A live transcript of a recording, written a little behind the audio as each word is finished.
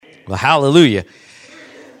Well, hallelujah.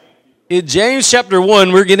 In James chapter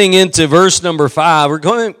 1, we're getting into verse number 5.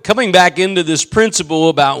 We're coming back into this principle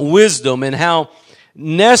about wisdom and how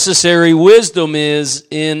necessary wisdom is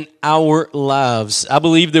in our lives. I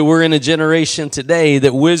believe that we're in a generation today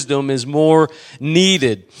that wisdom is more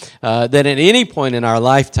needed than at any point in our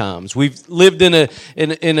lifetimes. We've lived in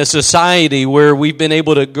a society where we've been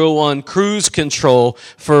able to go on cruise control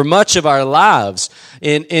for much of our lives.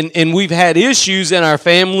 And we've had issues in our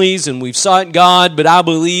families and we've sought God, but I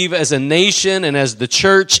believe as a nation and as the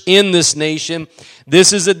church in this nation,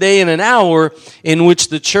 this is a day and an hour in which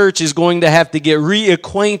the church is going to have to get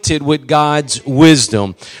reacquainted with God's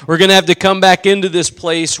wisdom. We're going to have to come back into this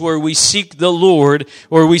place where we seek the Lord,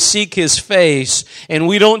 where we seek His face, and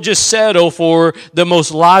we don't just settle for the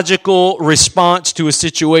most logical response to a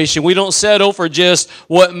situation. We don't settle for just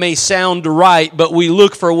what may sound right, but we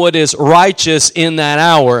look for what is righteous in that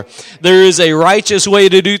hour. There is a righteous way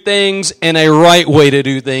to do things and a right way to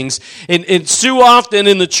do things. And too often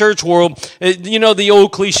in the church world, the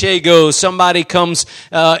old cliche goes, somebody comes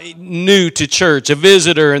new to church, a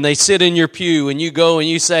visitor, and they sit in your pew, and you go and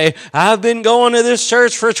you say, I've been going to this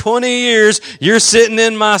church for 20 years. You're sitting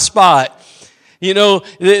in my spot.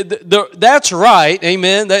 That's right.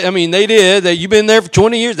 Amen. They did. You've been there for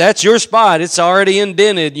 20 years. That's your spot. It's already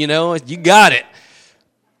indented. You got it.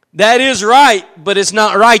 That is right, but it's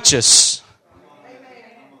not righteous.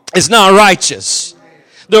 It's not righteous.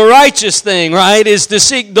 The righteous thing, right, is to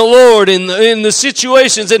seek the Lord in the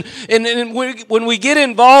situations. And when we get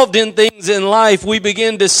involved in things in life, we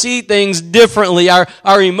begin to see things differently.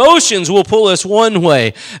 Our emotions will pull us one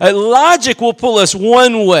way. Logic will pull us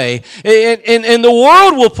one way. And the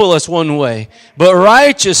world will pull us one way. But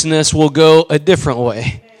righteousness will go a different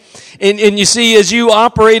way. And you see, as you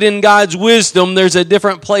operate in God's wisdom, there's a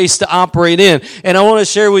different place to operate in. And I want to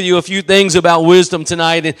share with you a few things about wisdom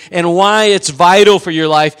tonight and why it's vital for your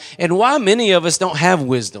life and why many of us don't have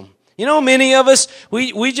wisdom. Many of us,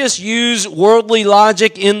 we just use worldly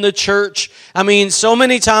logic in the church. So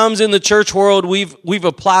many times in the church world, we've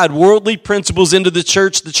applied worldly principles into the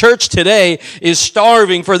church. The church today is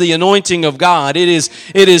starving for the anointing of God. It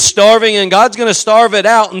is starving, and God's going to starve it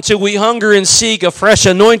out until we hunger and seek a fresh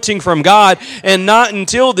anointing from God. And not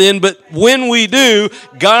until then, but when we do,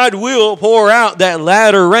 God will pour out that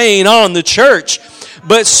latter rain on the church.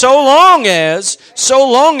 But so long as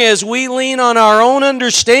we lean on our own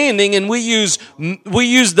understanding and we use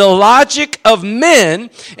the logic of men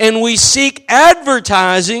and we seek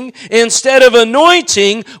advertising instead of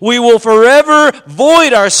anointing, we will forever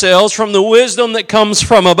void ourselves from the wisdom that comes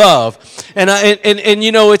from above. And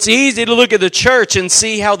it's easy to look at the church and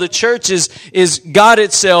see how the church is got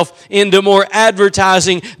itself into more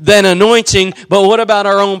advertising than anointing. But what about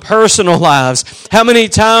our own personal lives? How many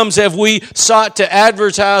times have we sought to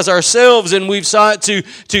advertise ourselves and we've sought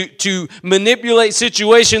to manipulate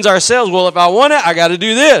situations ourselves? Well, if I want it, I got to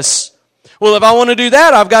do this. Well, if I want to do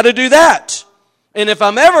that, I've got to do that. And if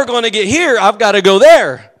I'm ever going to get here, I've got to go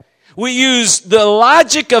there. We use the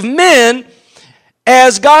logic of men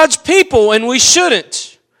as God's people, and we shouldn't.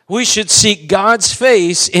 We should seek God's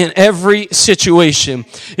face in every situation.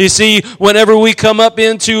 You see, whenever we come up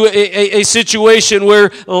into a situation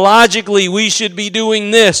where logically we should be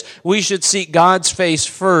doing this, we should seek God's face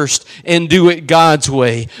first and do it God's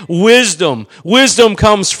way. Wisdom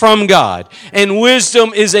comes from God. And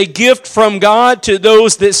wisdom is a gift from God to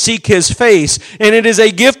those that seek His face. And it is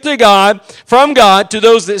a gift from God to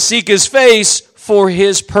those that seek His face for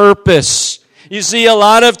His purpose. You see, a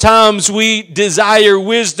lot of times we desire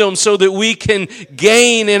wisdom so that we can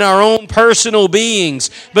gain in our own personal beings.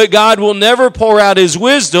 But God will never pour out His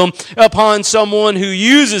wisdom upon someone who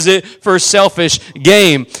uses it for selfish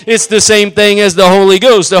gain. It's the same thing as the Holy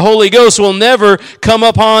Ghost. The Holy Ghost will never come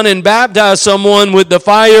upon and baptize someone with the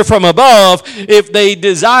fire from above if they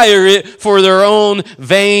desire it for their own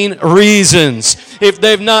vain reasons. If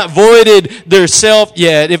they've not voided their self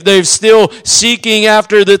yet, if they're still seeking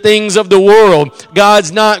after the things of the world,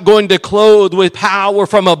 God's not going to clothe with power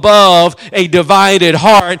from above a divided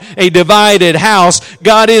heart, a divided house.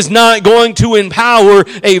 God is not going to empower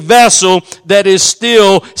a vessel that is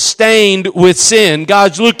still stained with sin.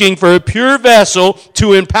 God's looking for a pure vessel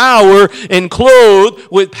to empower and clothe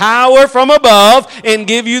with power from above and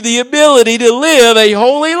give you the ability to live a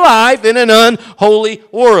holy life in an unholy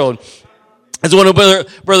world. As one of Brother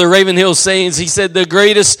Ravenhill's sayings, he said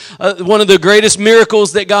one of the greatest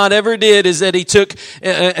miracles that God ever did is that He took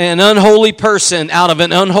an unholy person out of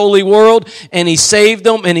an unholy world and He saved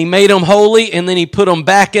them and He made them holy, and then He put them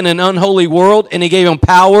back in an unholy world and He gave them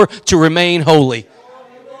power to remain holy.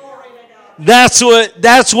 That's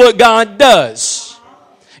what God does.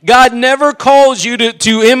 God never calls you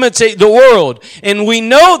to imitate the world. And we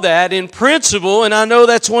know that in principle, and I know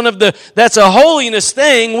that's that's a holiness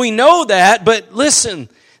thing. We know that, but listen,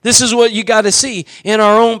 this is what you got to see in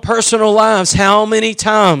our own personal lives. How many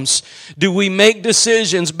times do we make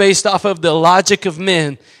decisions based off of the logic of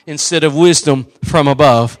men instead of wisdom from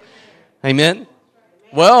above? Amen?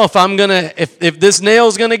 Well, if this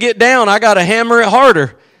nail's gonna get down, I got to hammer it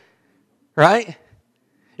harder. Right?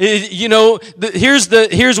 Here's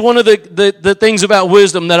one of the things about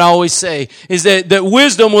wisdom that I always say is that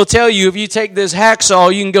wisdom will tell you if you take this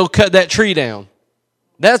hacksaw, you can go cut that tree down.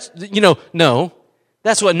 No.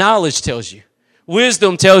 That's what knowledge tells you.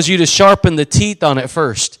 Wisdom tells you to sharpen the teeth on it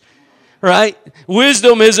first. Right?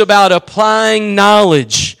 Wisdom is about applying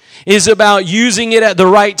knowledge. Is about using it at the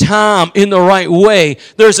right time, in the right way.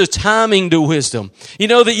 There's a timing to wisdom. You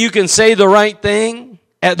know that you can say the right thing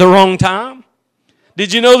at the wrong time?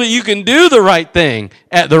 Did you know that you can do the right thing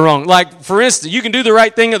at the wrong? Like, for instance, you can do the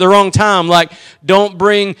right thing at the wrong time. Like, don't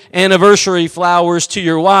bring anniversary flowers to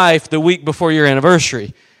your wife the week before your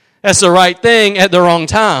anniversary. That's the right thing at the wrong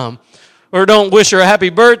time. Or don't wish her a happy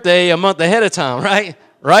birthday a month ahead of time, right?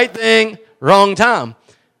 Right thing, wrong time.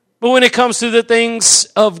 But when it comes to the things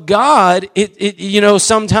of God,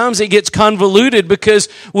 sometimes it gets convoluted because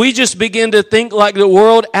we just begin to think like the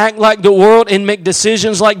world, act like the world, and make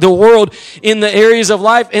decisions like the world in the areas of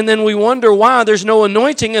life. And then we wonder why there's no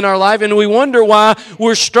anointing in our life. And we wonder why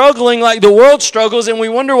we're struggling like the world struggles. And we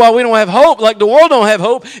wonder why we don't have hope like the world don't have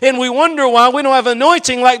hope. And we wonder why we don't have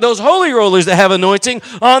anointing like those holy rollers that have anointing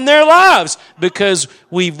on their lives. Because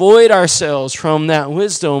we void ourselves from that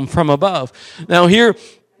wisdom from above. Now here,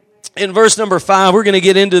 in verse number 5, we're going to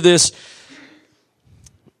get into this.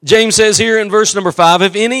 James says here in verse number 5,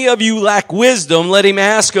 if any of you lack wisdom, let him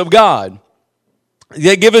ask of God.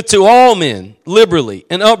 That giveth to all men liberally,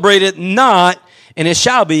 and upbraideth not, and it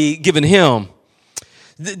shall be given him.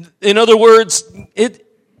 In other words,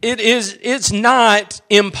 it's not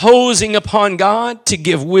imposing upon God to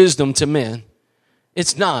give wisdom to men.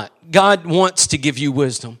 It's not. God wants to give you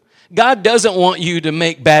wisdom. God doesn't want you to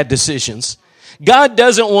make bad decisions. God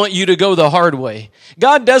doesn't want you to go the hard way.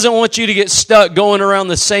 God doesn't want you to get stuck going around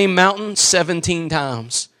the same mountain 17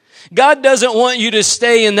 times. God doesn't want you to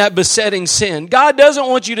stay in that besetting sin. God doesn't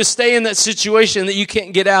want you to stay in that situation that you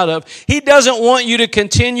can't get out of. He doesn't want you to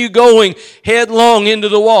continue going headlong into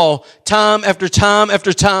the wall time after time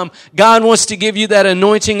after time. God wants to give you that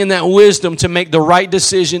anointing and that wisdom to make the right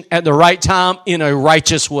decision at the right time in a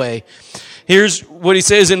righteous way. Here's what he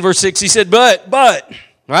says in verse 6. He said, but...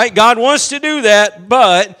 Right? God wants to do that,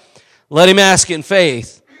 but let him ask in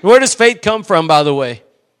faith. Where does faith come from, by the way?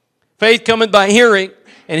 Faith cometh by hearing,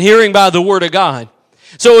 and hearing by the word of God.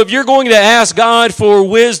 So if you're going to ask God for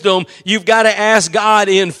wisdom, you've got to ask God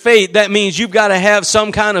in faith. That means you've got to have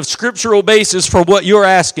some kind of scriptural basis for what you're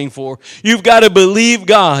asking for. You've got to believe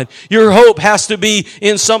God. Your hope has to be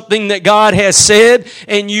in something that God has said,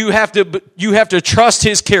 and you have to trust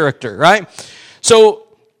his character, right? So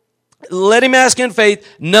let him ask in faith,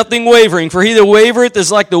 nothing wavering. For he that wavereth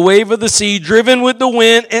is like the wave of the sea, driven with the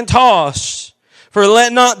wind and tossed. For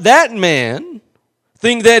let not that man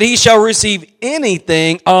think that he shall receive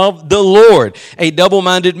anything of the Lord. A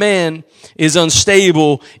double-minded man is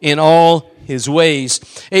unstable in all his ways.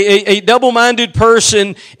 A double-minded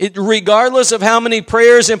person, regardless of how many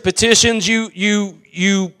prayers and petitions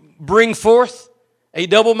you bring forth, a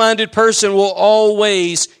double-minded person will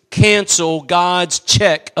always cancel God's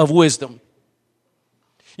check of wisdom.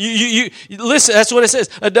 You listen, that's what it says.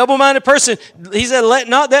 A double-minded person, he said, let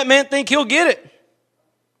not that man think he'll get it.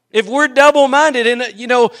 If we're double-minded, and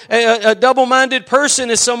a double-minded person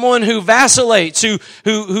is someone who vacillates,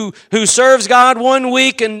 who serves God one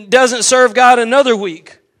week and doesn't serve God another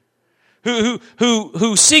week.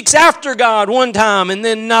 Who seeks after God one time and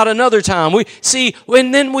then not another time.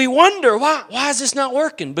 And then we wonder, why is this not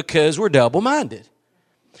working? Because we're double-minded.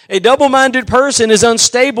 A double-minded person is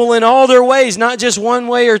unstable in all their ways, not just one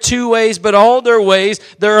way or two ways, but all their ways.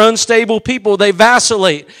 They're unstable people. They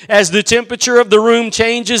vacillate. As the temperature of the room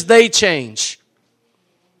changes, they change.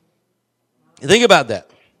 Think about that.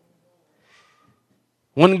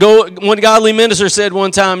 One godly minister said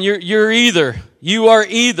one time, you are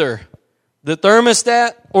either the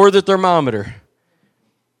thermostat or the thermometer.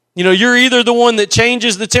 You're either the one that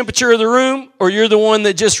changes the temperature of the room or you're the one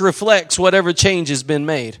that just reflects whatever change has been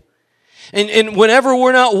made. And whenever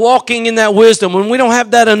we're not walking in that wisdom, when we don't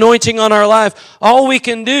have that anointing on our life, all we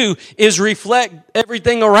can do is reflect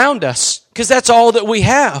everything around us because that's all that we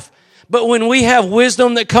have. But when we have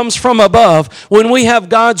wisdom that comes from above, when we have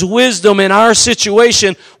God's wisdom in our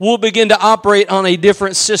situation, we'll begin to operate on a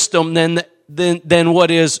different system than than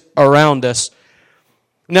what is around us.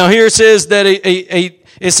 Now here it says that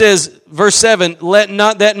it says, verse 7, let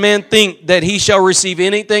not that man think that he shall receive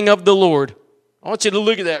anything of the Lord. I want you to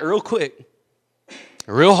look at that real quick,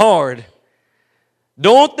 real hard.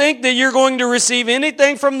 Don't think that you're going to receive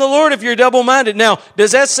anything from the Lord if you're double-minded. Now,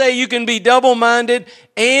 does that say you can be double-minded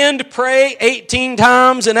and pray 18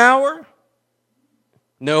 times an hour?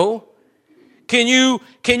 No. Can you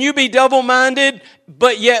be double-minded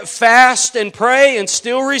but yet fast and pray and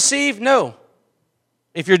still receive? No.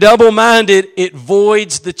 If you're double-minded, it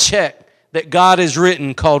voids the check that God has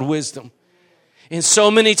written called wisdom. And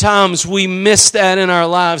so many times we miss that in our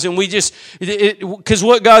lives, and we just, because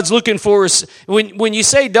what God's looking for is, when you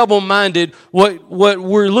say double-minded, what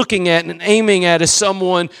we're looking at and aiming at is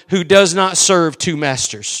someone who does not serve two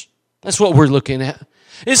masters. That's what we're looking at.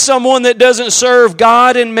 It's someone that doesn't serve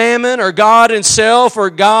God in mammon, or God in self, or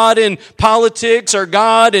God in politics, or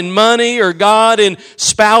God in money, or God in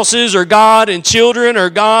spouses, or God in children, or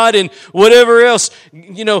God in whatever else,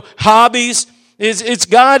 hobbies. It's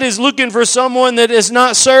God is looking for someone that has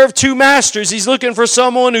not served two masters. He's looking for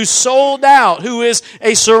someone who's sold out, who is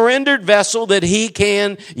a surrendered vessel that He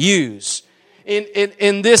can use.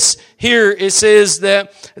 In this here, it says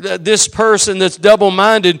that this person that's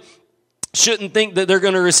double-minded shouldn't think that they're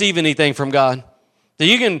going to receive anything from God. That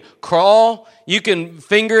you can crawl, you can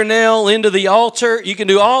fingernail into the altar, you can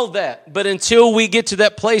do all of that. But until we get to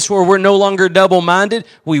that place where we're no longer double-minded,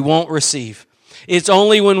 we won't receive. It's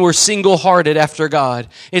only when we're single-hearted after God.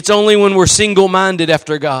 It's only when we're single-minded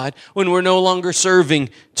after God, when we're no longer serving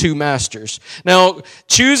two masters. Now,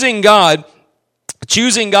 choosing God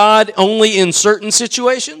only in certain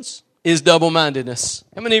situations is double-mindedness.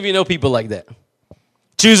 How many of you know people like that?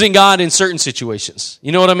 Choosing God in certain situations.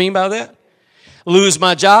 You know what I mean by that? Lose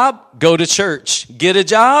my job, go to church. Get a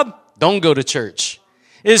job, don't go to church.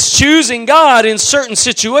 It's choosing God in certain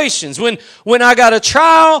situations. When I got a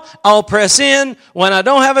trial, I'll press in. When I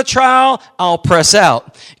don't have a trial, I'll press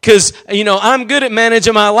out. Because, I'm good at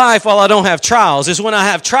managing my life while I don't have trials. It's when I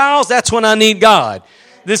have trials, that's when I need God.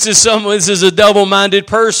 This is a double-minded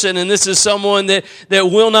person, and this is someone that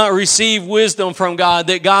will not receive wisdom from God,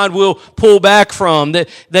 that God will pull back from, that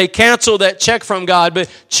they cancel that check from God. But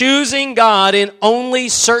choosing God in only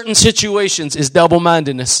certain situations is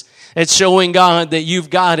double-mindedness. It's showing God that you've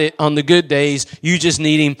got it on the good days, you just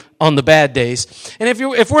need Him on the bad days. And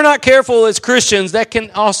if we're not careful as Christians, that can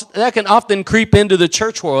often creep into the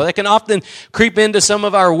church world. That can often creep into some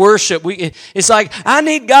of our worship. It's like, I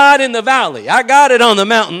need God in the valley. I got it on the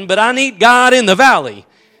mountain, but I need God in the valley.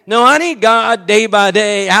 No, I need God day by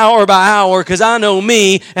day, hour by hour, because I know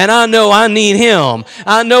me, and I know I need Him.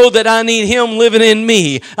 I know that I need Him living in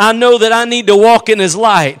me. I know that I need to walk in His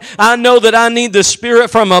light. I know that I need the Spirit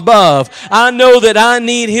from above. I know that I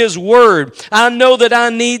need His Word. I know that I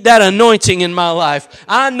need that anointing in my life.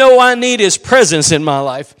 I know I need His presence in my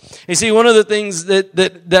life. You see, one of the things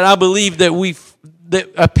that I believe that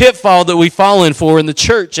a pitfall that we've fallen for in the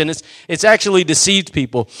church, and it's actually deceived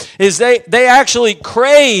people, is they actually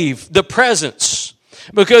crave the presence,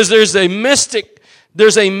 because there's a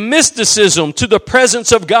mysticism to the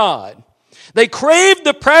presence of God. They crave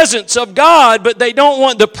the presence of God, but they don't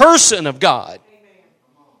want the person of God.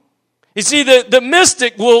 You see, the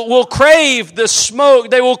mystic will crave the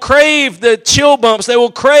smoke. They will crave the chill bumps. They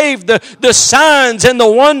will crave the signs and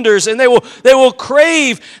the wonders, and they will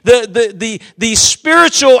crave the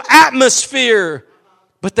spiritual atmosphere.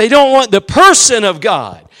 But they don't want the person of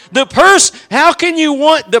God. How can you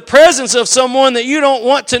want the presence of someone that you don't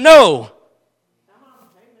want to know?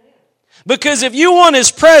 Because if you want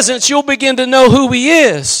His presence, you'll begin to know who He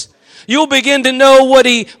is. You'll begin to know what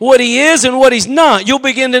he is and what He's not. You'll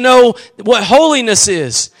begin to know what holiness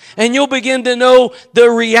is. And you'll begin to know the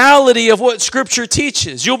reality of what Scripture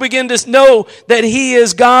teaches. You'll begin to know that He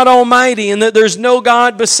is God Almighty, and that there's no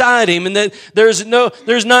God beside Him, and that there's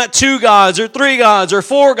not two gods or three gods or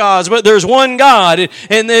four gods, but there's one God,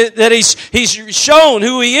 and that He's shown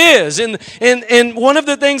who He is. And one of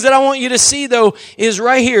the things that I want you to see, though, is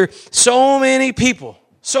right here. So many people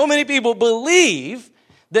believe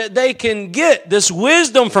that they can get this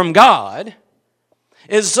wisdom from God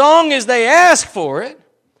as long as they ask for it,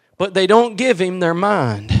 but they don't give Him their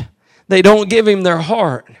mind. They don't give Him their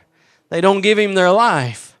heart. They don't give Him their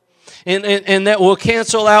life. And that will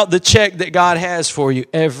cancel out the check that God has for you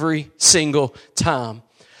every single time.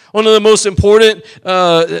 One of the most important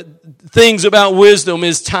things about wisdom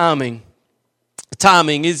is timing.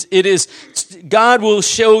 Timing is God will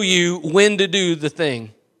show you when to do the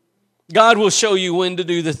thing. God will show you when to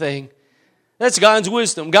do the thing. That's God's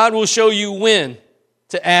wisdom. God will show you when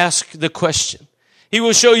to ask the question. He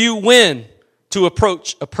will show you when to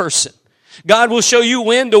approach a person. God will show you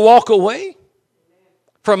when to walk away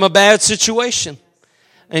from a bad situation.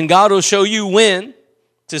 And God will show you when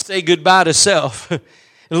to say goodbye to self and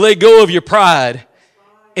let go of your pride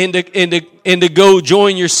and to go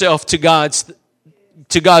join yourself to God's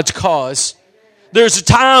cause. There's a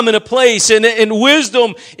time and a place, and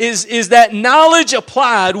wisdom is that knowledge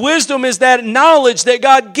applied. Wisdom is that knowledge that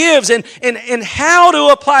God gives and how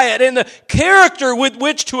to apply it and the character with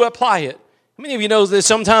which to apply it. How many of you know that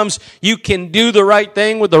sometimes you can do the right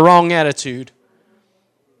thing with the wrong attitude?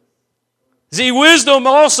 See, wisdom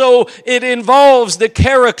also, it involves the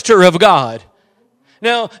character of God.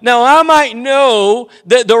 Now I might know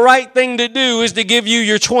that the right thing to do is to give you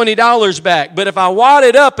your $20 back. But if I wad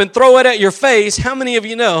it up and throw it at your face, how many of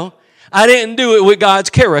you know I didn't do it with God's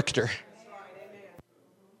character?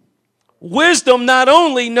 Wisdom not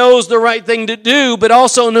only knows the right thing to do, but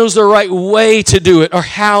also knows the right way to do it or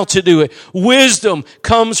how to do it. Wisdom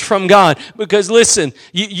comes from God. Because listen,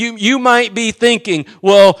 you might be thinking,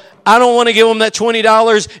 well, I don't want to give them that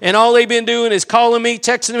 $20 and all they've been doing is calling me,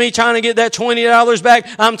 texting me, trying to get that $20 back.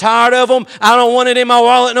 I'm tired of them. I don't want it in my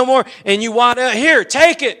wallet no more. And you want to, here,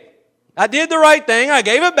 take it. I did the right thing. I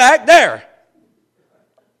gave it back there.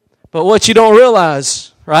 But what you don't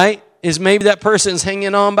realize, right, is maybe that person's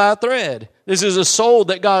hanging on by a thread. This is a soul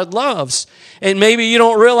that God loves. And maybe you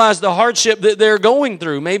don't realize the hardship that they're going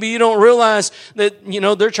through. Maybe you don't realize that,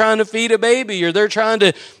 they're trying to feed a baby, or they're trying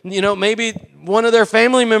to, maybe one of their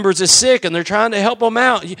family members is sick and they're trying to help them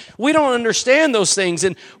out. We don't understand those things.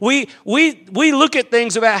 And we look at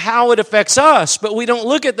things about how it affects us, but we don't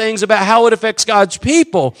look at things about how it affects God's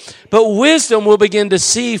people. But wisdom will begin to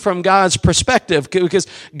see from God's perspective, because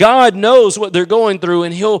God knows what they're going through,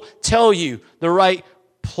 and He'll tell you the right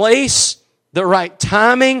place, the right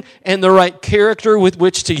timing, and the right character with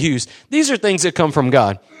which to use. These are things that come from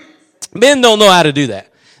God. Men don't know how to do that.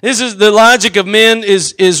 This is the logic of men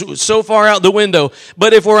is so far out the window.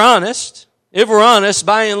 But if we're honest,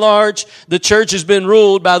 by and large, the church has been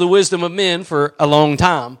ruled by the wisdom of men for a long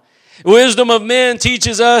time. Wisdom of men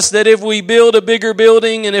teaches us that if we build a bigger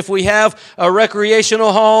building, and if we have a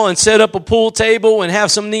recreational hall and set up a pool table and have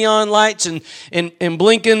some neon lights and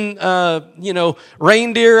blinking,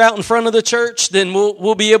 reindeer out in front of the church, then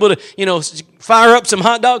we'll be able to, fire up some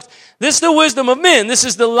hot dogs. This is the wisdom of men. This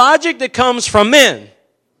is the logic that comes from men.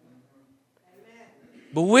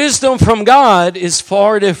 But wisdom from God is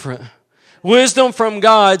far different. Wisdom from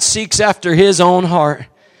God seeks after His own heart.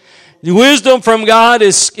 Wisdom from God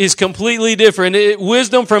is completely different.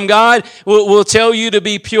 Wisdom from God will tell you to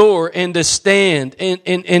be pure and to stand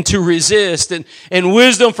and to resist. And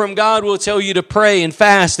wisdom from God will tell you to pray and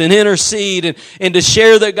fast and intercede and to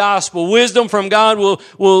share the gospel. Wisdom from God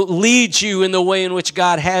will lead you in the way in which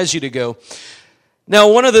God has you to go.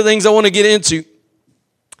 Now, one of the things I want to get into,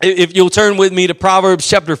 if you'll turn with me to Proverbs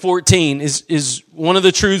chapter 14, is one of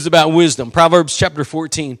the truths about wisdom. Proverbs chapter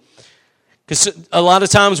 14. Because a lot of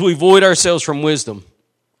times we void ourselves from wisdom.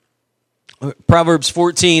 Proverbs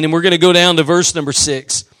 14, and we're going to go down to verse number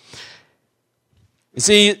 6. You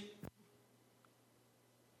see,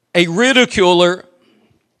 a ridiculer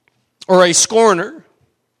or a scorner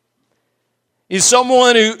is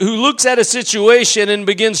someone who looks at a situation and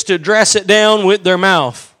begins to dress it down with their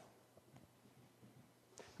mouth.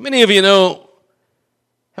 How many of you know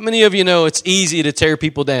it's easy to tear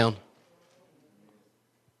people down?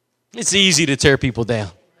 It's easy to tear people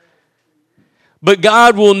down. But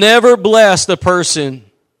God will never bless the person.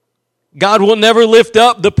 God will never lift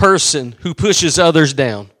up the person who pushes others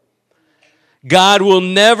down. God will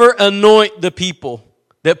never anoint the people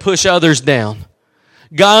that push others down.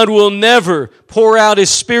 God will never pour out His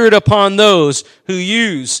Spirit upon those who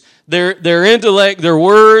use their intellect, their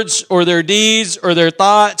words, or their deeds, or their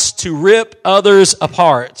thoughts to rip others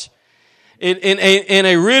apart. And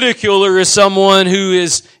a ridiculer is someone who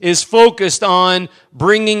is focused on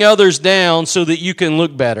bringing others down so that you can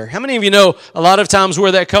look better. How many of you know a lot of times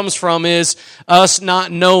where that comes from is us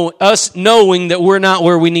knowing that we're not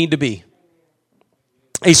where we need to be?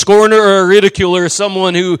 A scorner or a ridiculer is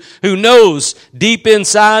someone who knows deep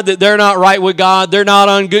inside that they're not right with God. They're not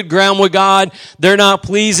on good ground with God. They're not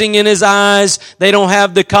pleasing in His eyes. They don't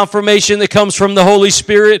have the confirmation that comes from the Holy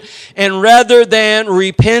Spirit. And rather than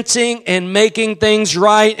repenting and making things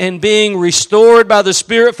right and being restored by the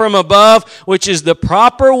Spirit from above, which is the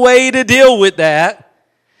proper way to deal with that,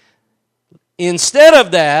 instead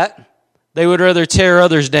of that, they would rather tear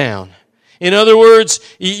others down. In other words,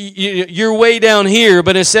 you're way down here,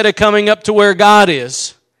 but instead of coming up to where God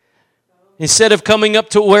is,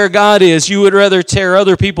 you would rather tear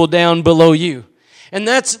other people down below you. And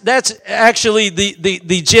that's actually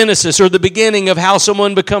the genesis or the beginning of how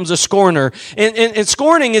someone becomes a scorner. And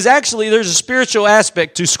scorning is actually, there's a spiritual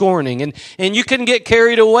aspect to scorning. And you can get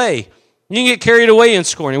carried away. You can get carried away in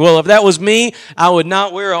scorning. Well, if that was me, I would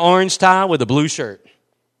not wear an orange tie with a blue shirt.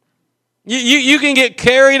 You can get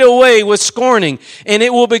carried away with scorning, and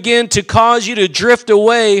it will begin to cause you to drift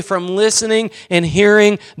away from listening and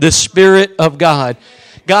hearing the Spirit of God.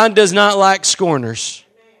 God does not like scorners.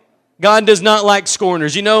 God does not like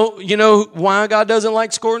scorners. You know why God doesn't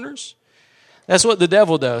like scorners? That's what the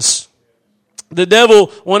devil does. The devil,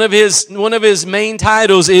 one of his main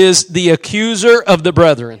titles is the accuser of the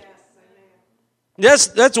brethren.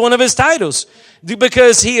 That's one of his titles.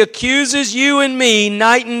 Because he accuses you and me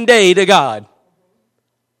night and day to God.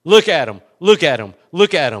 Look at him. Look at him.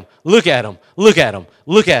 Look at him. Look at him. Look at him.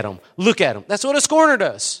 Look at him. Look at him. That's what a scorner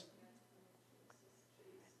does.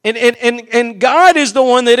 And God is the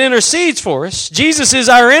one that intercedes for us. Jesus is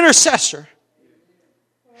our intercessor.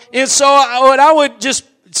 And so what I would just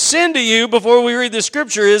send to you before we read the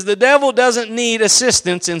scripture is the devil doesn't need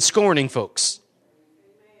assistance in scorning folks.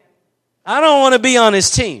 I don't want to be on his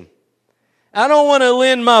team. I don't want to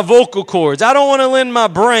lend my vocal cords. I don't want to lend my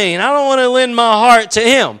brain. I don't want to lend my heart to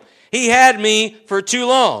him. He had me for too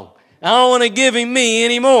long. I don't want to give him me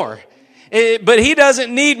anymore. But he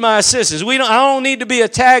doesn't need my assistance. I don't need to be a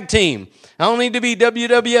tag team. I don't need to be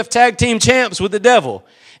WWF tag team champs with the devil.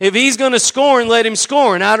 If he's going to scorn, let him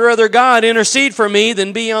scorn. I'd rather God intercede for me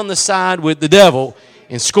than be on the side with the devil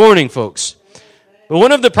in scorning folks. But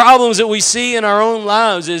one of the problems that we see in our own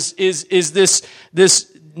lives is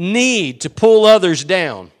this need to pull others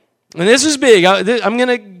down. And this is big. I'm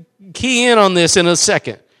going to key in on this in a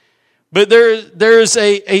second. But there's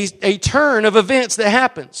a turn of events that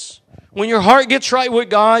happens. When your heart gets right with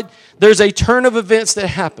God, there's a turn of events that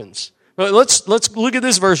happens. But let's look at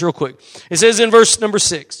this verse real quick. It says in verse number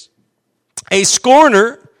 6, a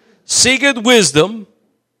scorner seeketh wisdom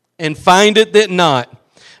and findeth it not.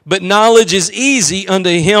 But knowledge is easy unto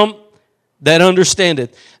him that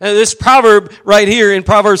understandeth. Now, this proverb right here in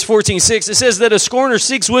Proverbs 14:6, it says that a scorner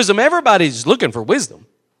seeks wisdom. Everybody's looking for wisdom.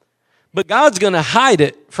 But God's going to hide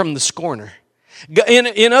it from the scorner.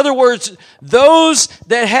 In other words, those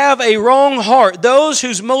that have a wrong heart, those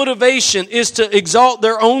whose motivation is to exalt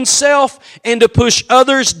their own self and to push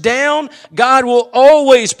others down, God will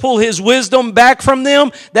always pull his wisdom back from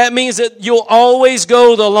them. That means that you'll always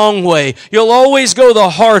go the long way. You'll always go the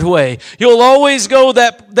hard way. You'll always go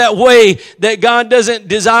that way that God doesn't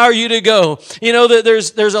desire you to go. You know that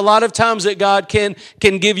there's a lot of times that God can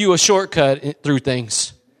give you a shortcut through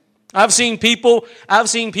things. I've seen people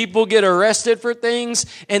get arrested for things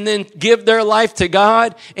and then give their life to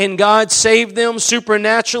God, and God saved them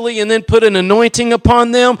supernaturally and then put an anointing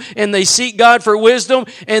upon them, and they seek God for wisdom,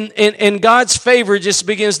 and God's favor just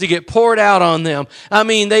begins to get poured out on them. I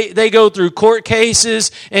mean, they go through court cases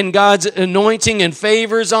and God's anointing and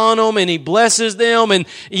favors on them, and he blesses them, and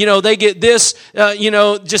they get this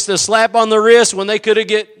just a slap on the wrist when they could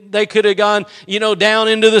have gone down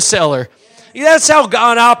into the cellar. That's how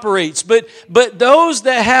God operates. But those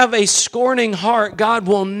that have a scorning heart, God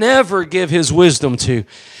will never give his wisdom to.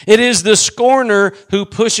 It is the scorner who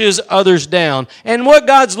pushes others down. And what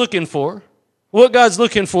God's looking for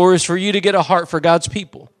is for you to get a heart for God's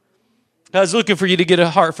people. God's looking for you to get a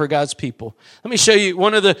heart for God's people. Let me show you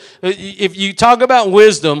if you talk about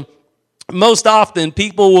wisdom, most often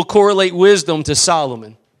people will correlate wisdom to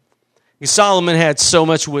Solomon. Solomon had so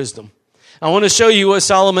much wisdom. I want to show you what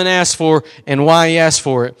Solomon asked for and why he asked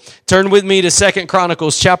for it. Turn with me to 2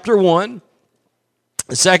 Chronicles chapter 1.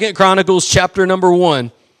 2 Chronicles chapter number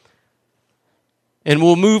 1. And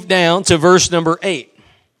we'll move down to verse number 8.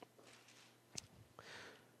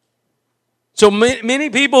 So many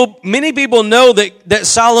people know that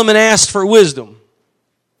Solomon asked for wisdom.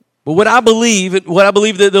 But what I believe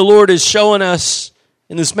that the Lord is showing us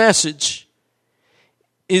in this message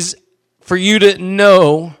is for you to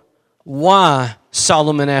know why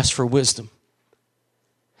Solomon asked for wisdom.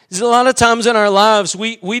 There's a lot of times in our lives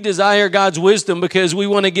we desire God's wisdom because we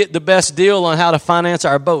want to get the best deal on how to finance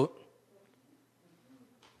our boat.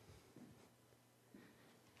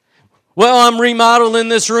 Well, I'm remodeling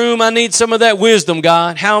this room. I need some of that wisdom,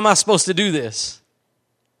 God. How am I supposed to do this?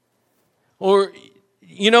 Or,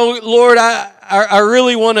 Lord, I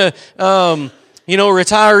really want to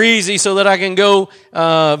retire easy so that I can go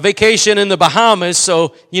vacation in the Bahamas. So,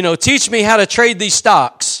 teach me how to trade these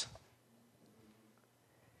stocks.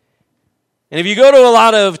 And if you go to a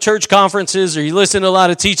lot of church conferences or you listen to a lot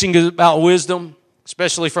of teaching about wisdom,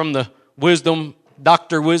 especially from the wisdom,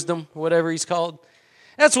 Dr. Wisdom, whatever he's called,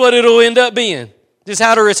 that's what it'll end up being. Just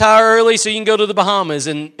how to retire early so you can go to the Bahamas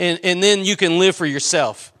and then you can live for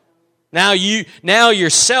yourself. Now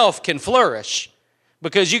yourself can flourish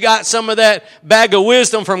because you got some of that bag of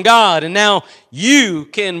wisdom from God, and now you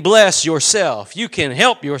can bless yourself. You can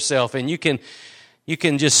help yourself, and you can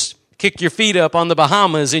just kick your feet up on the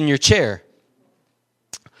Bahamas in your chair.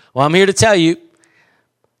 Well, I'm here to tell you,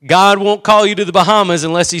 God won't call you to the Bahamas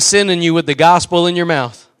unless He's sending you with the gospel in your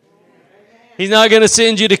mouth. He's not going to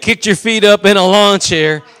send you to kick your feet up in a lawn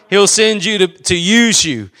chair. He'll send you to use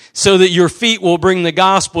you so that your feet will bring the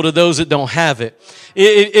gospel to those that don't have it.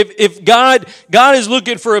 If God is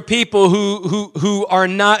looking for a people who are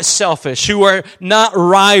not selfish, who are not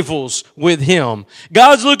rivals with Him.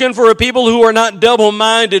 God's looking for a people who are not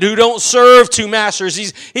double-minded, who don't serve two masters.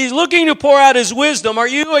 He's looking to pour out His wisdom. Are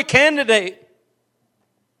you a candidate?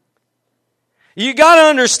 You got to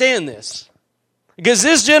understand this. Because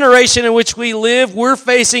this generation in which we live, we're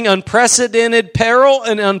facing unprecedented peril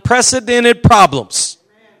and unprecedented problems.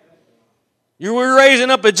 We're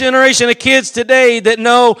raising up a generation of kids today that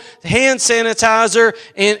know hand sanitizer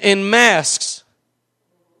and masks.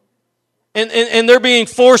 And they're being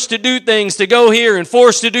forced to do things to go here and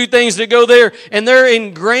forced to do things to go there. And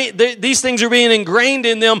these things are being ingrained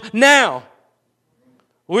in them now.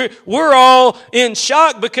 We're all in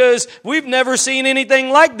shock because we've never seen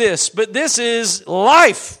anything like this. But this is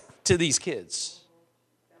life to these kids.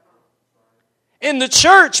 In the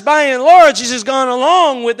church, by and large, has just gone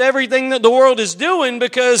along with everything that the world is doing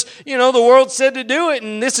because, the world said to do it,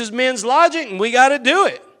 and this is men's logic, and we got to do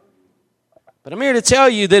it. But I'm here to tell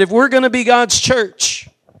you that if we're going to be God's church,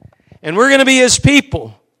 and we're going to be His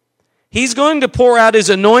people, He's going to pour out His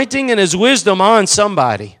anointing and His wisdom on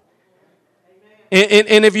somebody.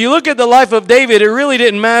 And if you look at the life of David, it really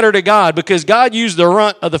didn't matter to God because God used the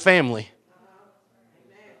runt of the family.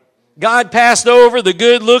 God passed over the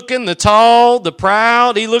good-looking, the tall, the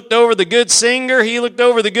proud. He looked over the good singer. He looked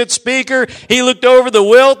over the good speaker. He looked over the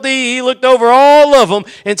wealthy. He looked over all of them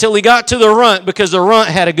until He got to the runt because the runt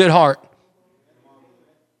had a good heart.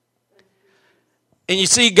 And you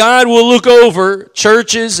see, God will look over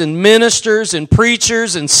churches and ministers and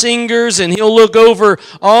preachers and singers, and He'll look over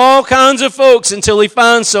all kinds of folks until He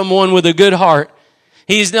finds someone with a good heart.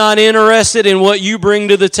 He's not interested in what you bring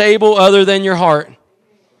to the table other than your heart.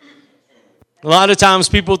 A lot of times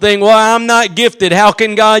people think, well, I'm not gifted. How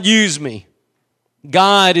can God use me?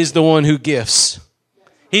 God is the one who gifts.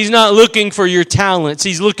 He's not looking for your talents.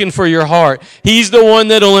 He's looking for your heart. He's the one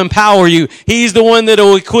that'll empower you. He's the one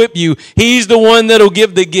that'll equip you. He's the one that'll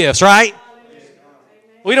give the gifts, right?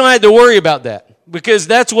 We don't have to worry about that because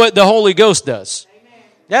that's what the Holy Ghost does.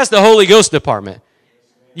 That's the Holy Ghost department.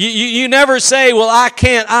 You never say, well, I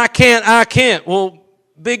can't. Well,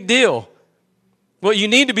 big deal. What you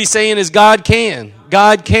need to be saying is God can.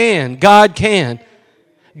 God can. God can.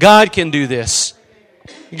 God can do this.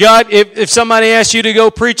 God, if somebody asks you to go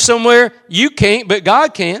preach somewhere, you can't, but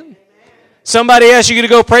God can. Somebody asks you to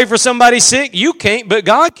go pray for somebody sick, you can't, but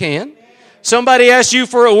God can. Somebody asks you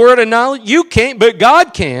for a word of knowledge, you can't, but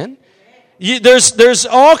God can. There's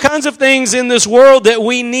all kinds of things in this world that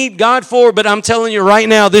we need God for, but I'm telling you right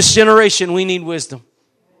now, this generation, we need wisdom.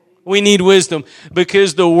 We need wisdom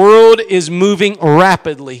because the world is moving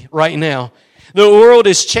rapidly right now. The world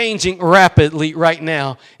is changing rapidly right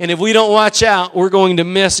now. And if we don't watch out, we're going to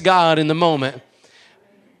miss God in the moment.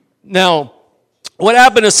 Now, what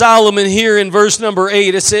happened to Solomon here in verse number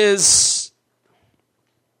 8? It says,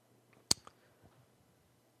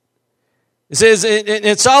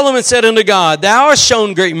 and Solomon said unto God, Thou hast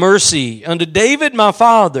shown great mercy unto David my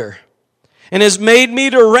father, and hast made me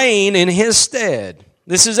to reign in his stead.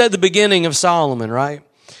 This is at the beginning of Solomon, right?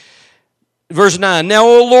 Verse 9, Now,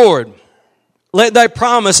 O Lord, let thy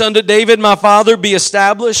promise unto David my father be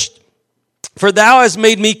established, for thou hast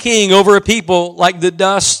made me king over a people like the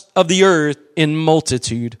dust of the earth in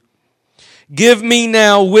multitude. Give me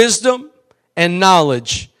now wisdom and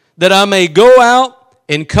knowledge, that I may go out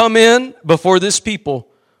and come in before this people.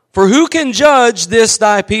 For who can judge this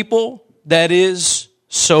thy people that is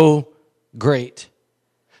so great?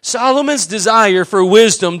 Solomon's desire for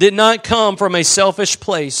wisdom did not come from a selfish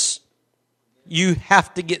place. You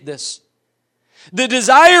have to get this. The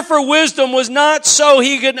desire for wisdom was not so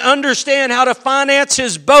he could understand how to finance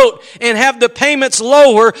his boat and have the payments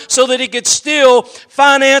lower so that he could still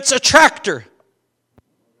finance a tractor.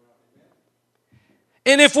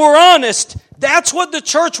 And if we're honest, that's what the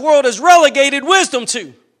church world has relegated wisdom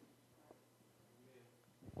to.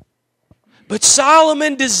 But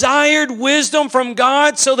Solomon desired wisdom from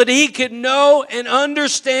God so that he could know and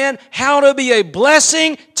understand how to be a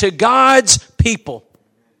blessing to God's people.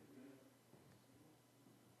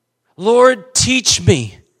 Lord, teach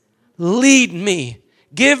me, lead me,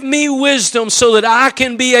 give me wisdom so that I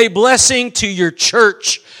can be a blessing to your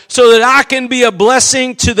church, so that I can be a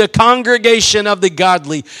blessing to the congregation of the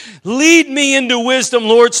godly. Lead me into wisdom,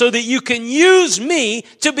 Lord, so that you can use me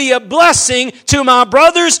to be a blessing to my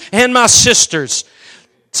brothers and my sisters.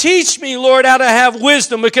 Teach me, Lord, how to have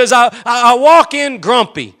wisdom, because I walk in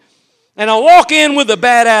grumpy. And I walk in with a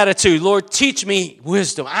bad attitude. Lord, teach me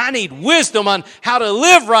wisdom. I need wisdom on how to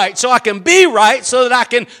live right so I can be right, so that I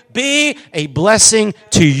can be a blessing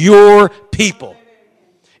to your people.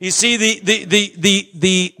 You see,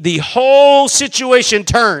 the whole situation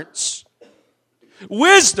turns.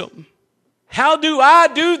 Wisdom, how do I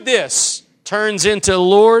do this? Turns into,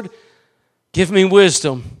 Lord, give me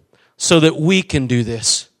wisdom so that we can do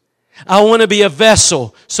this. I want to be a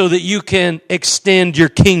vessel so that you can extend your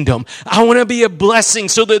kingdom. I want to be a blessing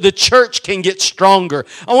so that the church can get stronger.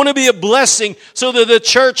 I want to be a blessing so that the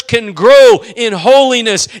church can grow in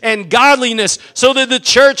holiness and godliness, so that the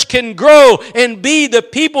church can grow and be the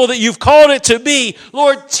people that you've called it to be.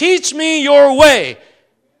 Lord, teach me your way.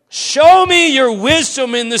 Show me your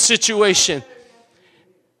wisdom in the situation.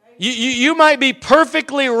 You might be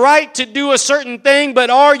perfectly right to do a certain thing, but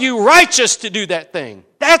are you righteous to do that thing?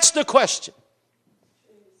 That's the question.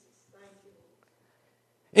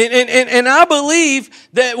 And I believe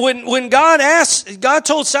that when God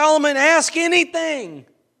told Solomon, ask anything,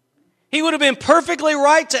 he would have been perfectly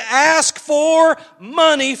right to ask for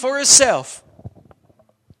money for himself.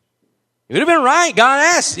 He would have been right. God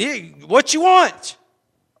asked, what you want?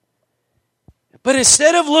 But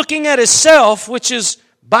instead of looking at himself, which is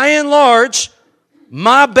by and large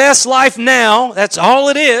my best life now, that's all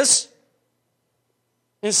it is.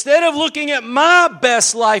 Instead of looking at my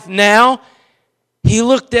best life now, he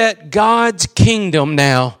looked at God's kingdom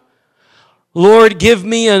now. Lord, give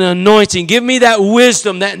me an anointing. Give me that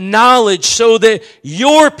wisdom, that knowledge, so that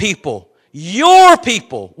your people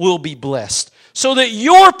will be blessed. So that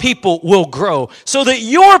your people will grow. So that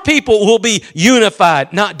your people will be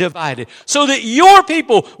unified, not divided. So that your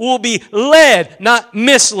people will be led, not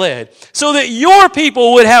misled. So that your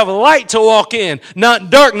people would have light to walk in,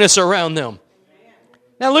 not darkness around them.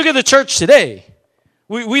 Now look at the church today.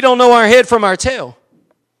 We don't know our head from our tail.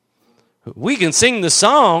 We can sing the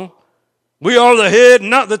song, we are the head,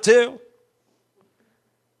 not the tail.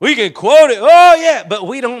 We can quote it, oh yeah, but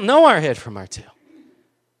we don't know our head from our tail.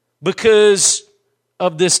 Because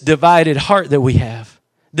of this divided heart that we have,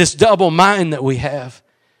 this double mind that we have.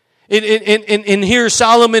 And here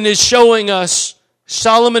Solomon is showing us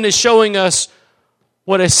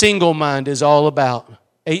what a single mind is all about.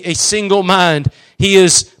 A single mind. He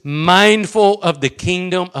is mindful of the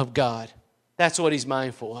kingdom of God. That's what he's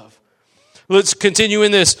mindful of. Let's continue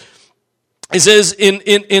in this. It says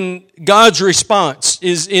in God's response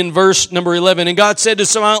is in verse number 11. And God said to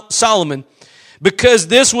Solomon, because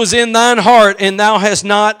this was in thine heart, and thou hast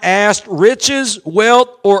not asked riches,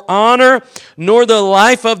 wealth, or honor, nor the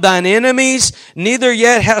life of thine enemies, neither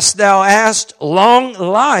yet hast thou asked long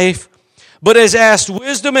life, but hast asked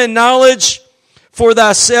wisdom and knowledge for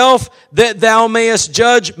thyself, that thou mayest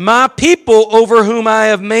judge my people over whom I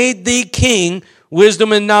have made thee king.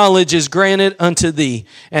 Wisdom and knowledge is granted unto thee,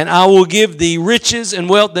 and I will give thee riches and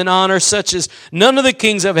wealth and honor, such as none of the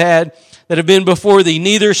kings have had that have been before thee,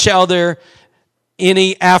 neither shall there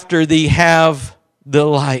any after thee have the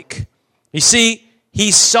like. You see,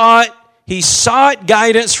 he sought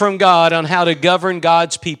guidance from God on how to govern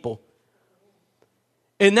God's people.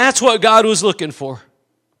 And that's what God was looking for.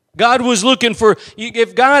 God was looking for,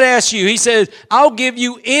 if God asks you, he says, I'll give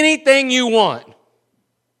you anything you want.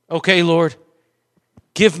 Okay, Lord,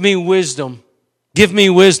 give me wisdom. Give me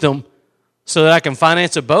wisdom so that I can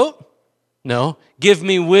finance a boat? No. Give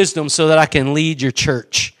me wisdom so that I can lead your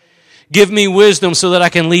church. Give me wisdom so that I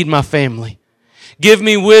can lead my family. Give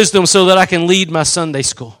me wisdom so that I can lead my Sunday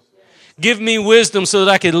school. Give me wisdom so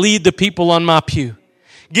that I can lead the people on my pew.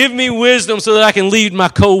 Give me wisdom so that I can lead my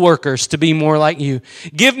co-workers to be more like you.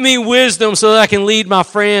 Give me wisdom so that I can lead my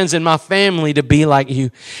friends and my family to be like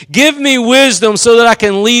you. Give me wisdom so that I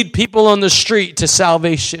can lead people on the street to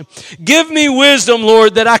salvation. Give me wisdom,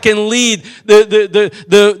 Lord, that I can lead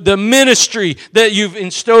the ministry that you've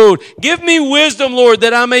bestowed. Give me wisdom, Lord,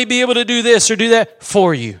 that I may be able to do this or do that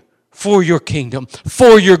for you. For your kingdom,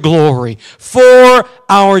 for your glory, for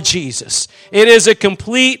our Jesus. It is a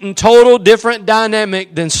complete and total different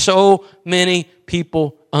dynamic than so many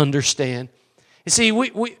people understand. You see,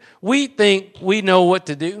 we think we know what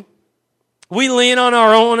to do. We lean on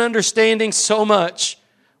our own understanding so much,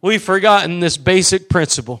 we've forgotten this basic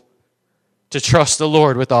principle to trust the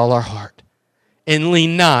Lord with all our heart and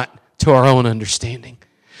lean not to our own understanding.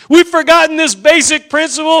 We've forgotten this basic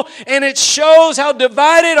principle, and it shows how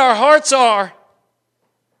divided our hearts are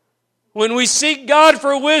when we seek God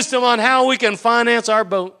for wisdom on how we can finance our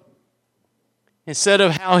boat instead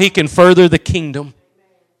of how He can further the kingdom.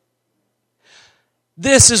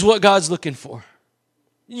 This is what God's looking for.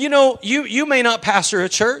 You know, you may not pastor a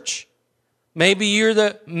church. Maybe you're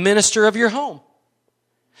the minister of your home.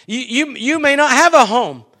 You may not have a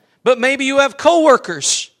home, but maybe you have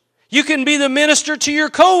coworkers. You can be the minister to your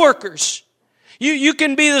coworkers. You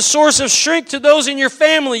can be the source of strength to those in your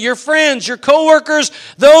family, your friends, your coworkers,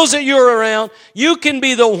 those that you're around. You can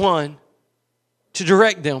be the one to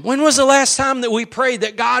direct them. When was the last time that we prayed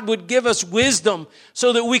that God would give us wisdom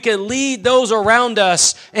so that we could lead those around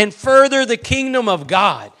us and further the kingdom of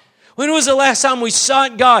God? When was the last time we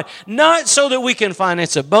sought God, not so that we can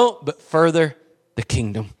finance a boat, but further the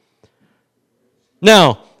kingdom?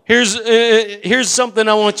 Now, here's something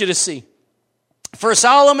I want you to see. For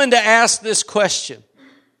Solomon to ask this question,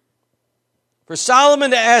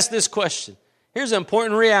 here's an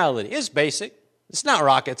important reality. It's basic. It's not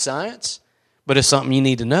rocket science, but it's something you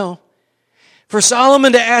need to know. For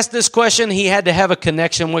Solomon to ask this question, he had to have a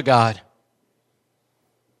connection with God.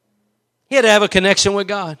 He had to have a connection with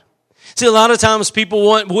God. See, a lot of times people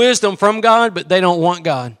want wisdom from God, but they don't want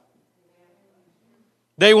God.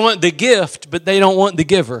 They want the gift, but they don't want the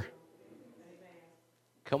giver.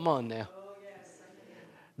 Come on now.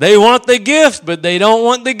 They want the gift, but they don't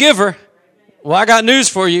want the giver. Well, I got news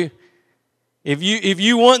for you. If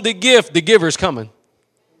you want the gift, the giver's coming.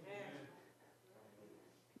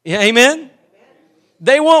 Yeah, amen?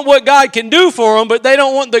 They want what God can do for them, but they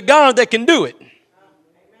don't want the God that can do it.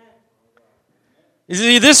 You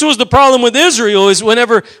see, this was the problem with Israel, is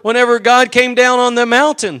whenever God came down on the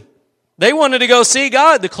mountain, they wanted to go see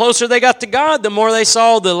God. The closer they got to God, the more they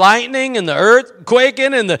saw the lightning and the earth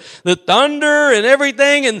quaking and the thunder and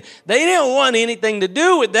everything. And they didn't want anything to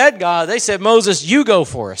do with that God. They said, Moses, you go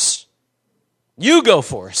for us. You go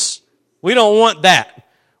for us. We don't want that.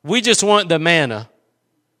 We just want the manna.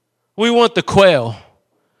 We want the quail.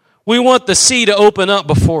 We want the sea to open up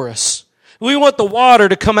before us. We want the water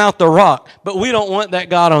to come out the rock. But we don't want that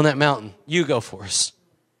God on that mountain. You go for us.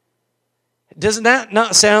 Doesn't that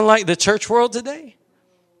not sound like the church world today?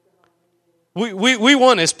 We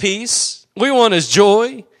want His peace. We want His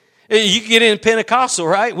joy. You get in Pentecostal,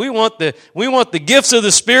 right? We want the gifts of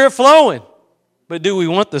the Spirit flowing. But do we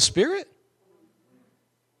want the Spirit?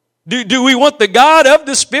 Do we want the God of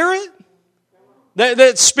the Spirit?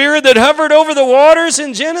 That Spirit that hovered over the waters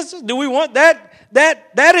in Genesis? Do we want that?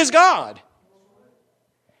 That is God.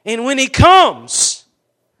 And when He comes,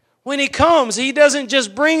 He doesn't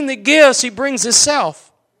just bring the gifts, He brings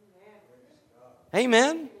Himself.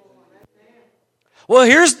 Amen. Well,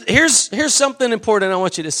 here's something important I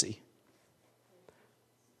want you to see.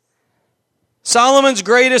 Solomon's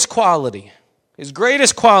greatest quality, his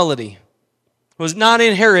greatest quality was not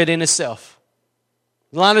inherent in himself.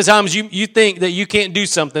 A lot of times you think that you can't do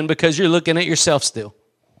something because you're looking at yourself still.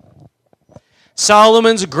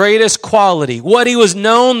 Solomon's greatest quality, what he was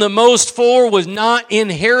known the most for, was not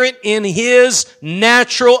inherent in his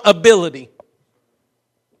natural ability.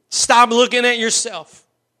 Stop looking at yourself.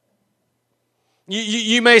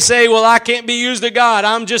 You may say, well, I can't be used of God.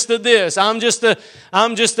 I'm just a this. I'm just a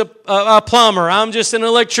plumber. I'm just an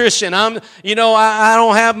electrician. I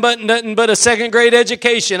don't have nothing but a second grade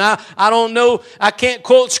education. I don't know. I can't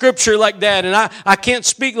quote scripture like that. And I can't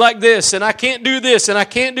speak like this. And I can't do this. And I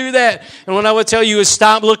can't do that. And what I would tell you is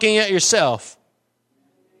stop looking at yourself.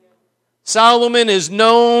 Solomon is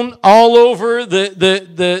known all over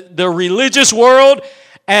the religious world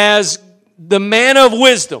as the man of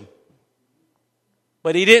wisdom.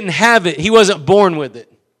 But he didn't have it. He wasn't born with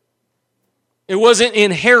it. It wasn't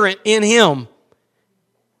inherent in him.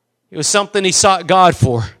 It was something he sought God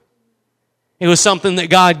for. It was something that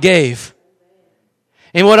God gave.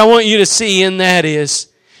 And what I want you to see in that is,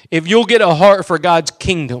 if you'll get a heart for God's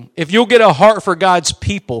kingdom, if you'll get a heart for God's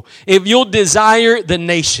people, if you'll desire the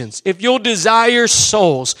nations, if you'll desire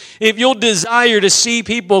souls, if you'll desire to see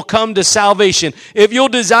people come to salvation, if you'll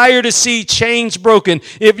desire to see chains broken,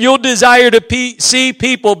 if you'll desire to see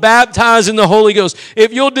people baptized in the Holy Ghost,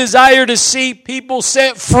 if you'll desire to see people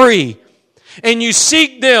set free, and you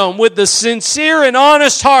seek them with the sincere and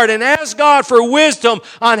honest heart and ask God for wisdom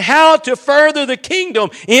on how to further the kingdom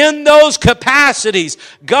in those capacities,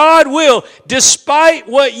 God will, despite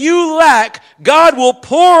what you lack, God will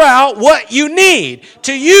pour out what you need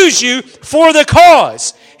to use you for the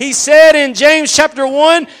cause. He said in James chapter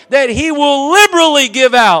 1 that He will liberally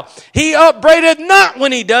give out. He upbraideth not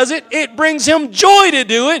when He does it. It brings Him joy to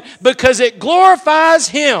do it because it glorifies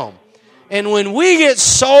Him. And when we get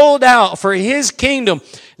sold out for His kingdom,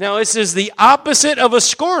 now this is the opposite of a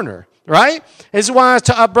scorner, right? This is why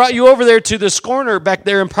I brought you over there to the scorner back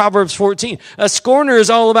there in Proverbs 14. A scorner is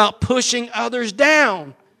all about pushing others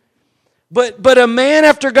down. But a man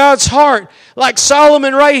after God's heart, like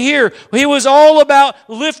Solomon right here, he was all about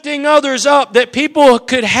lifting others up, that people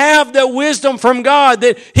could have the wisdom from God,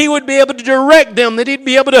 that he would be able to direct them, that he'd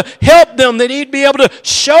be able to help them, that he'd be able to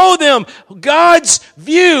show them God's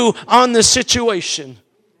view on the situation.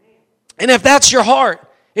 And if that's your heart,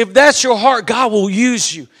 God will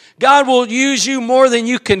use you. God will use you more than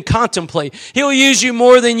you can contemplate. He'll use you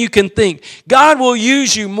more than you can think. God will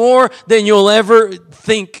use you more than you'll ever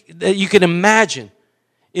think that you can imagine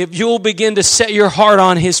if you'll begin to set your heart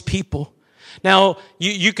on His people. Now,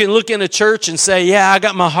 you can look in a church and say, yeah, I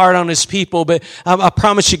got my heart on His people, but I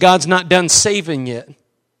promise you God's not done saving yet.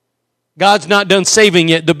 God's not done saving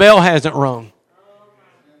yet. The bell hasn't rung.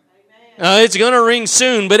 It's going to ring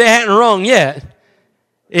soon, but it hasn't rung yet.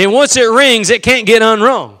 And once it rings, it can't get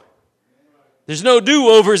unrung. There's no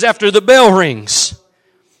do-overs after the bell rings.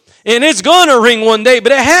 And it's going to ring one day,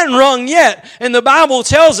 but it hadn't rung yet. And the Bible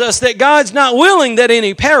tells us that God's not willing that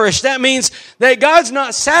any perish. That means that God's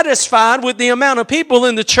not satisfied with the amount of people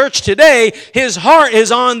in the church today. His heart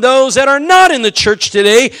is on those that are not in the church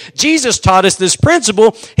today. Jesus taught us this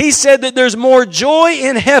principle. He said that there's more joy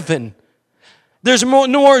in heaven. There's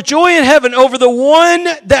more joy in heaven over the one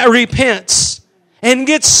that repents and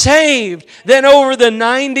gets saved than over the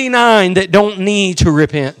 99 that don't need to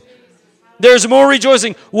repent. There's more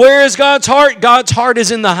rejoicing. Where is God's heart? God's heart is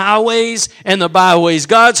in the highways and the byways.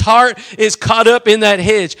 God's heart is caught up in that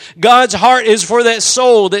hedge. God's heart is for that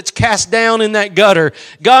soul that's cast down in that gutter.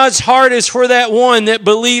 God's heart is for that one that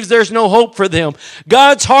believes there's no hope for them.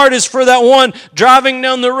 God's heart is for that one driving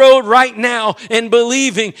down the road right now and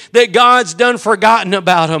believing that God's done forgotten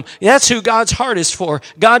about them. That's who God's heart is for.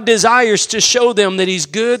 God desires to show them that He's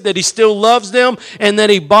good, that He still loves them, and that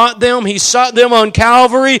He bought them, He sought them on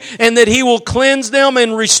Calvary, and that He will cleanse them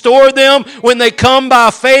and restore them when they come by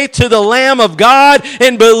faith to the Lamb of God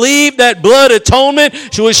and believe that blood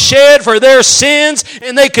atonement was shed for their sins,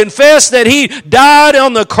 and they confess that He died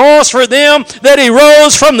on the cross for them, that He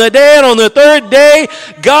rose from the dead on the third day.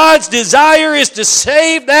 God's desire is to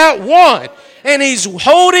save that one. And He's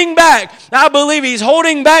holding back. I believe He's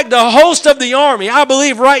holding back the host of the army. I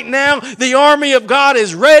believe right now the army of God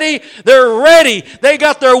is ready. They're ready. They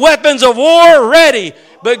got their weapons of war ready.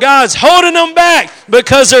 But God's holding them back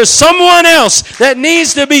because there's someone else that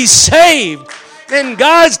needs to be saved. And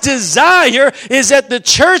God's desire is that the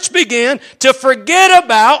church begin to forget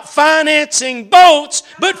about financing boats,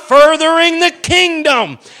 but furthering the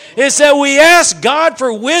kingdom. It's that we ask God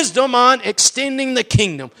for wisdom on extending the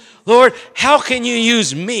kingdom. Lord, how can you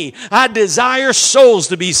use me? I desire souls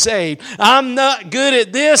to be saved. I'm not good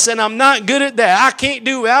at this and I'm not good at that. I can't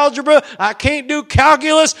do algebra. I can't do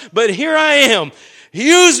calculus, but here I am.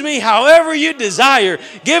 Use me however you desire.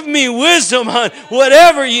 Give me wisdom on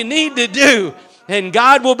whatever you need to do. And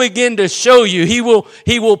God will begin to show you. He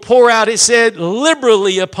will pour out, it said,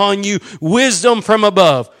 liberally upon you wisdom from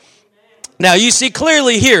above. Now you see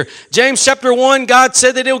clearly here, James chapter 1, God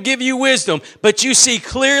said that He'll give you wisdom. But you see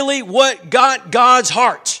clearly what got God's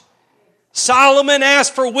heart. Solomon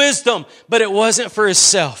asked for wisdom, but it wasn't for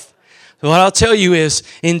himself. What I'll tell you is,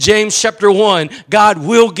 in James chapter 1, God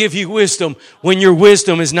will give you wisdom when your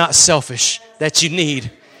wisdom is not selfish, that you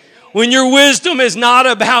need. When your wisdom is not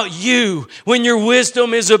about you, when your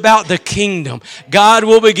wisdom is about the kingdom, God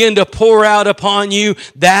will begin to pour out upon you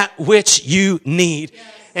that which you need.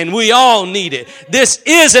 And we all need it. This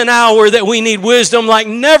is an hour that we need wisdom like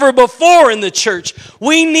never before in the church.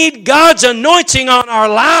 We need God's anointing on our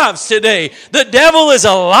lives today. The devil is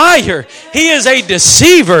a liar. He is a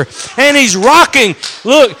deceiver. And he's rocking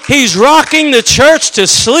the church to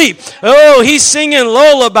sleep. Oh, he's singing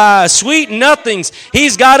lullabies, sweet nothings.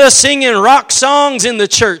 He's got us singing rock songs in the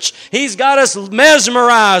church. He's got us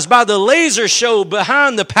mesmerized by the laser show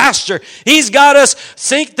behind the pastor. He's got us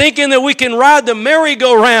thinking that we can ride the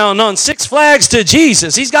merry-go-round on Six Flags to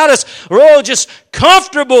Jesus. He's got us just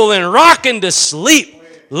comfortable and rocking to sleep.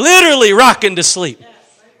 Literally rocking to sleep.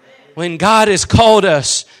 When God has called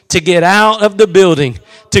us to get out of the building,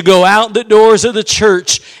 to go out the doors of the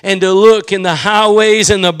church and to look in the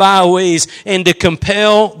highways and the byways and to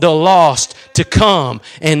compel the lost to come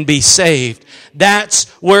and be saved. That's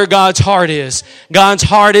where God's heart is. God's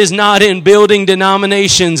heart is not in building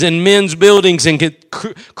denominations and men's buildings and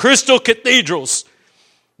crystal cathedrals.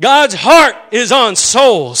 God's heart is on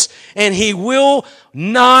souls, and He will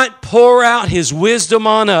not pour out His wisdom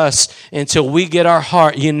on us until we get our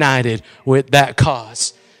heart united with that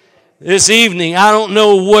cause. This evening, I don't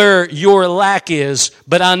know where your lack is,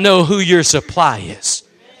 but I know who your supply is.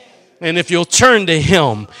 And if you'll turn to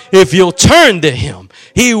Him,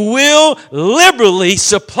 He will liberally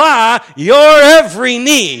supply your every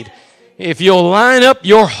need. If you'll line up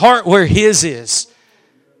your heart where His is.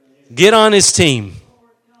 Get on His team.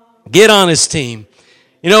 Get on His team.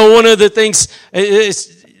 You know, one of the things,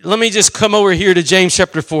 let me just come over here to James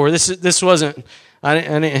chapter 4. This wasn't, I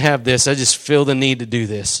didn't have this. I just feel the need to do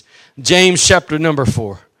this. James chapter number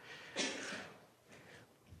 4.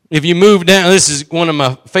 If you move down, this is one of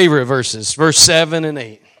my favorite verses, verse 7 and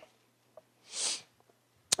 8.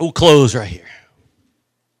 We'll close right here.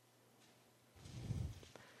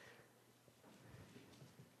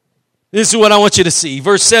 This is what I want you to see.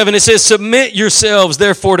 Verse 7, it says, submit yourselves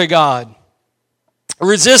therefore to God.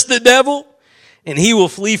 Resist the devil, and he will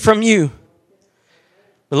flee from you.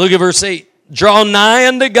 But look at verse 8. Draw nigh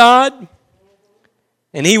unto God,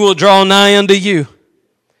 and He will draw nigh unto you.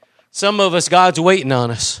 Some of us, God's waiting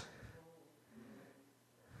on us.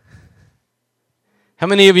 How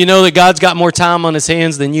many of you know that God's got more time on His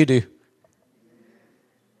hands than you do?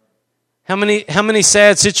 How many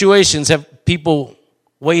sad situations have people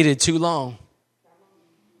waited too long?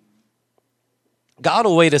 God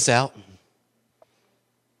will wait us out.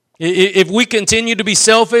 If we continue to be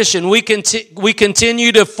selfish and we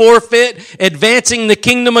continue to forfeit advancing the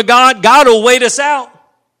kingdom of God, God will wait us out.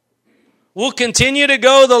 We'll continue to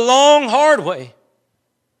go the long, hard way.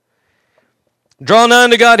 Draw nigh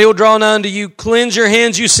unto God, He'll draw nigh unto you. Cleanse your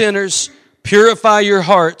hands, you sinners. Purify your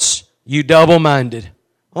hearts, you double-minded.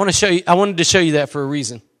 I wanted to show you that for a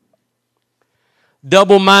reason.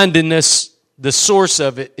 Double-mindedness, the source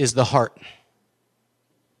of it is the heart. I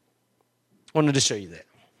wanted to show you that.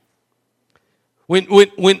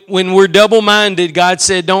 When we're double-minded, God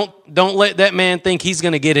said, don't let that man think he's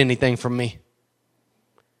going to get anything from me.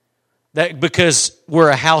 That because we're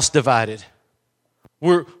a house divided.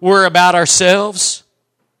 We're about ourselves,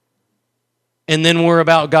 and then we're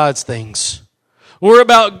about God's things. We're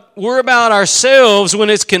about ourselves when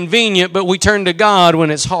it's convenient, but we turn to God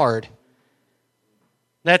when it's hard.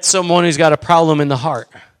 That's someone who's got a problem in the heart.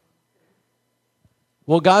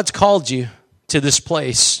 Well, God's called you to this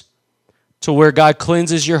place to where God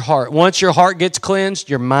cleanses your heart. Once your heart gets cleansed,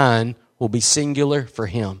 your mind will be singular for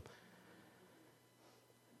Him.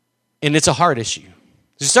 And it's a heart issue.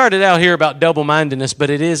 We started out here about double-mindedness, but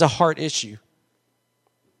it is a heart issue.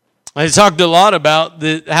 I talked a lot about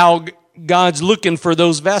how God's looking for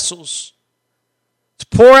those vessels to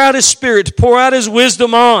pour out His Spirit, to pour out His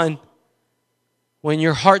wisdom on when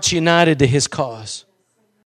your heart's united to His cause.